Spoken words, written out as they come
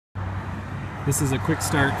This is a quick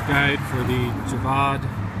start guide for the Javad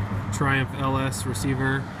Triumph LS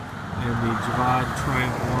receiver and the Javad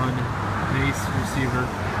Triumph 1 base receiver.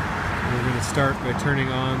 We're going to start by turning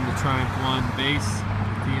on the Triumph 1 base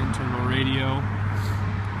with the internal radio.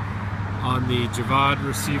 On the Javad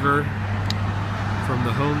receiver, from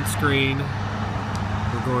the home screen,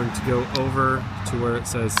 we're going to go over to where it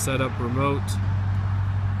says Setup Remote.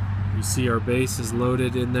 You see our base is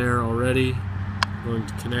loaded in there already. Going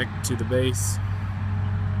to connect to the base.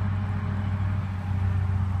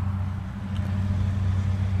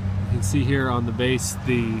 You can see here on the base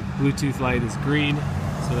the Bluetooth light is green,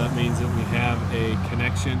 so that means that we have a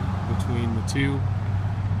connection between the two.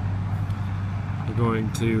 We're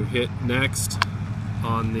going to hit next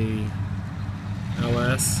on the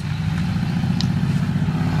LS.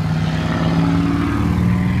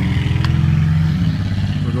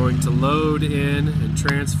 We're going to load in and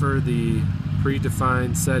transfer the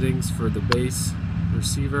predefined settings for the base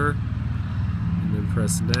receiver, and then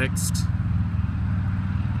press next.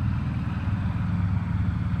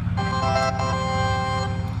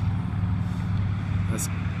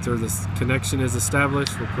 After this connection is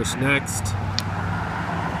established, we'll push next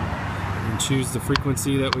and choose the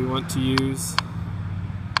frequency that we want to use.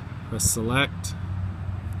 Press select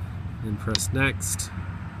and press next.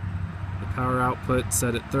 The power output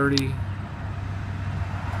set at 30.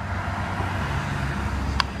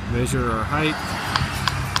 Measure our height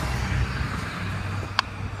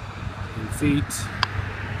in feet.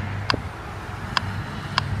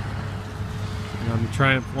 And on the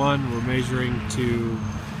Triumph 1, we're measuring to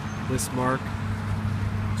this mark,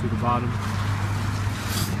 to the bottom.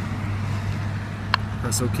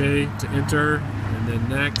 Press OK to enter, and then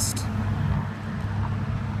next.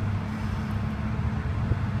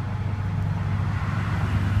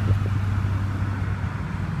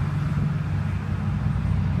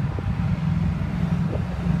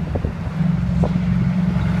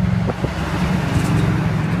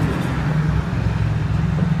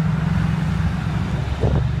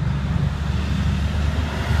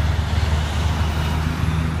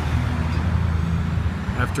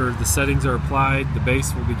 After the settings are applied, the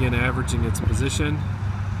base will begin averaging its position.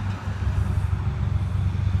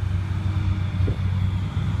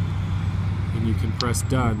 And you can press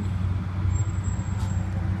done.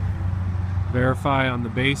 Verify on the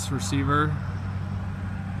base receiver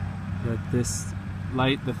that this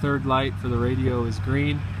light, the third light for the radio, is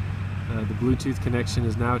green. The Bluetooth connection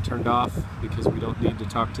is now turned off because we don't need to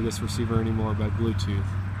talk to this receiver anymore by Bluetooth.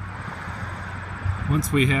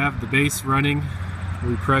 Once we have the base running,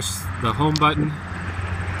 we press the home button,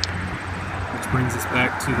 which brings us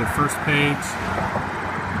back to the first page.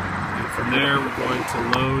 And from there, we're going to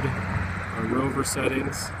load our rover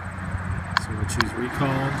settings. So we'll choose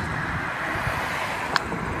recalled,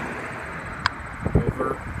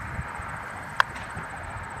 rover,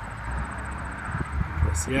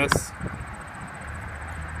 press yes.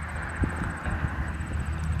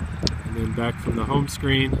 And then back from the home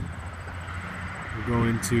screen, we'll go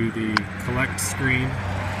into the collect screen,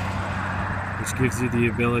 which gives you the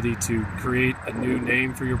ability to create a new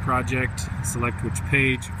name for your project, select which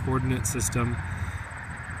page, coordinate system,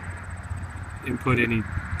 input any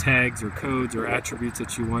tags or codes or attributes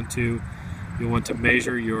that you want to. You'll want to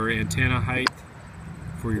measure your antenna height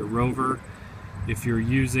for your rover. If you're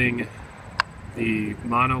using the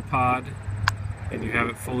monopod and you have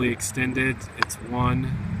it fully extended, it's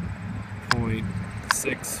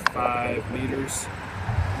 1.65 meters.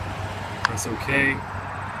 Press OK.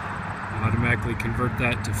 Automatically convert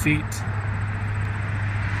that to feet.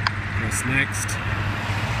 Press next.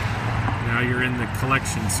 Now you're in the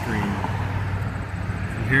collection screen.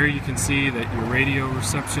 From here you can see that your radio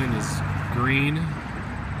reception is green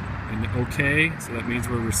and OK, so that means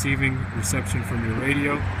we're receiving reception from your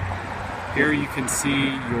radio. Here you can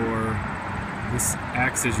see this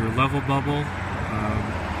acts as your level bubble,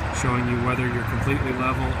 showing you whether you're completely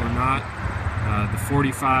level or not. The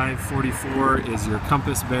 44 is your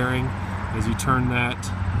compass bearing. As you turn that,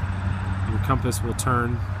 your compass will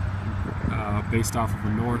turn based off of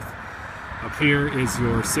the north. Up here is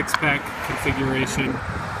your 6-pack configuration.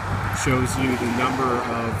 It shows you the number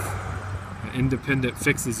of independent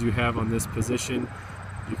fixes you have on this position.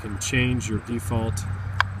 You can change your default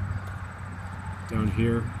down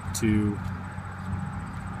here to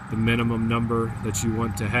the minimum number that you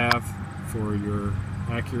want to have for your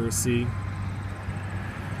accuracy.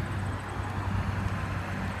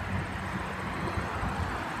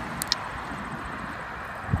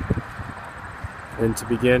 And to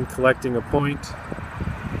begin collecting a point,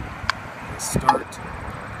 start.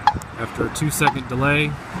 After a 2-second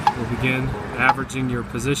delay, we'll begin averaging your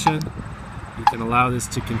position. You can allow this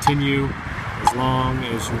to continue as long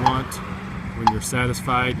as you want. When you're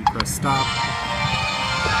satisfied, you press stop.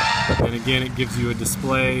 And again, it gives you a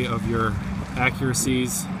display of your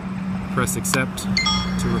accuracies. Press accept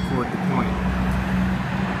to record the point.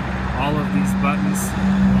 All of these buttons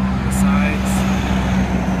along the sides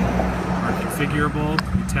are configurable.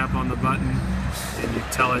 You tap on the button and you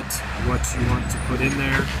tell it what you want to put in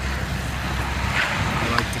there. I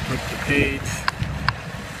like to put the page.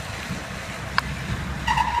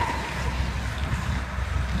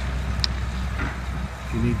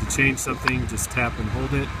 If you need to change something, just tap and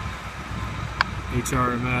hold it.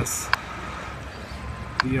 HRMS,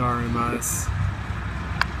 VRMS,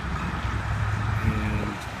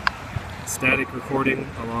 and static recording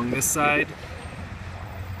along this side.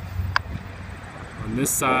 On this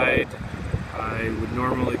side, I would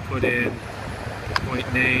normally put in the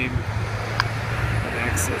point name,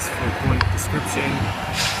 access for point description.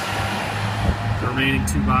 The remaining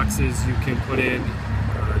two boxes you can put in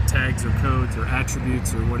tags or codes or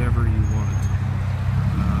attributes or whatever you want.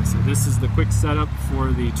 So this is the quick setup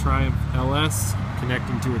for the Triumph LS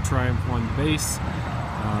connecting to a Triumph 1 base.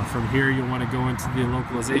 From here you'll want to go into the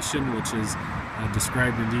localization, which is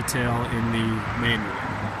described in detail in the manual.